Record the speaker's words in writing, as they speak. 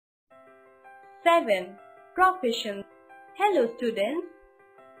7. Professions. Hello students.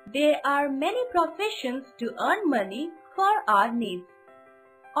 There are many professions to earn money for our needs.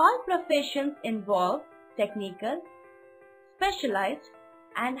 All professions involve technical, specialized,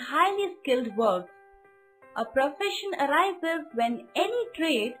 and highly skilled work. A profession arises when any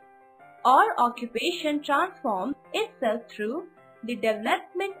trade or occupation transforms itself through the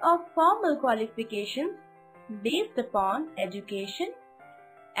development of formal qualifications based upon education,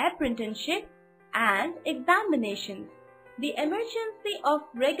 apprenticeship, and examinations. The emergency of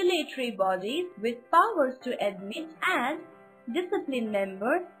regulatory bodies with powers to admit and discipline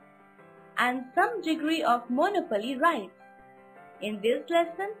members, and some degree of monopoly rights. In this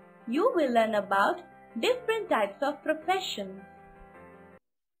lesson, you will learn about different types of professions.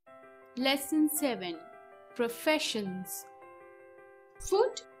 Lesson 7. Professions.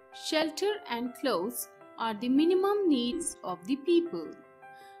 Food, shelter and clothes are the minimum needs of the people.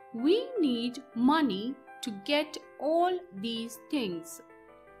 We need money to get all these things.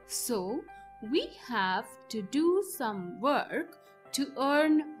 So, we have to do some work to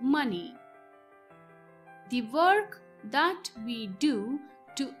earn money. The work that we do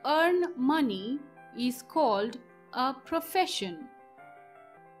to earn money is called a profession.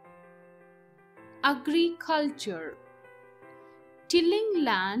 Agriculture. Tilling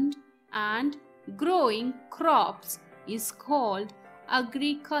land and growing crops is called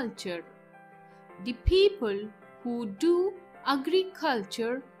agriculture. The people who do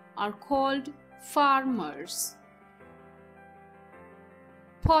agriculture are called farmers.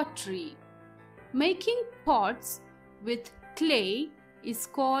 Pottery. Making pots with clay is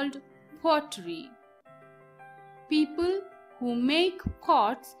called pottery. People who make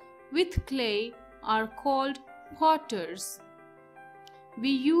pots with clay are called potters. We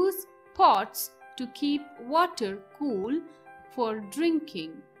use pots to keep water cool for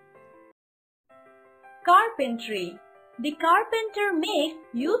drinking. Carpentry. The carpenter makes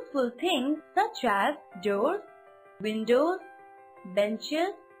useful things such as doors, windows,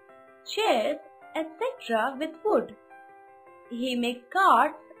 benches, chairs, etc. with wood. He makes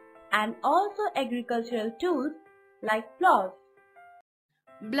carts and also agricultural tools like plows.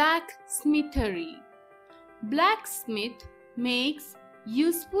 Blacksmithery. Blacksmith makes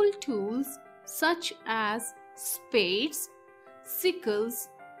useful tools such as spades, sickles,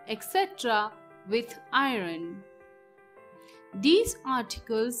 etc. with iron. These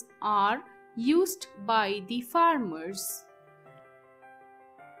articles are used by the farmers.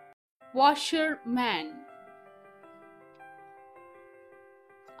 Washerman.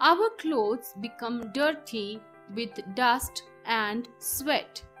 Our clothes become dirty with dust and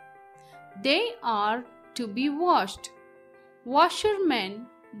sweat. They are to be washed. Washermen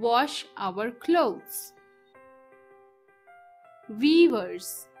wash our clothes.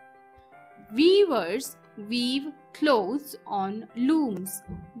 Weavers. Weavers weave clothes on looms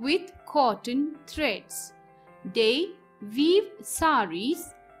with cotton threads. They weave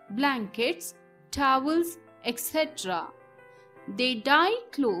saris, blankets, towels, etc. They dye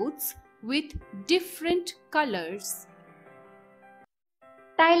clothes with different colors.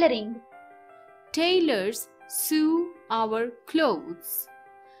 Tailoring. Tailors sew our clothes.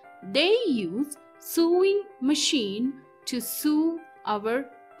 They use sewing machine to sew our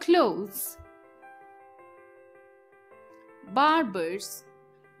clothes. Barbers.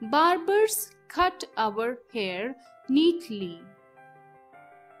 Barbers cut our hair neatly.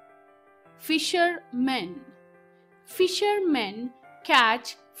 Fishermen. Fishermen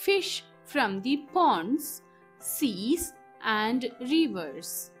catch fish from the ponds, seas, and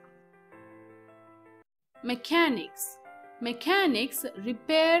rivers. Mechanics. Mechanics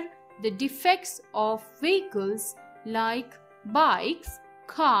repair the defects of vehicles like bikes,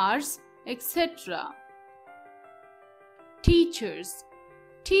 cars, etc. Teachers.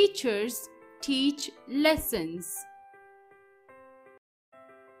 Teachers teach lessons.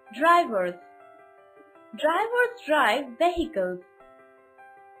 Drivers. Drivers drive vehicles.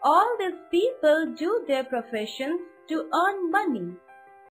 All these people do their professions to earn money.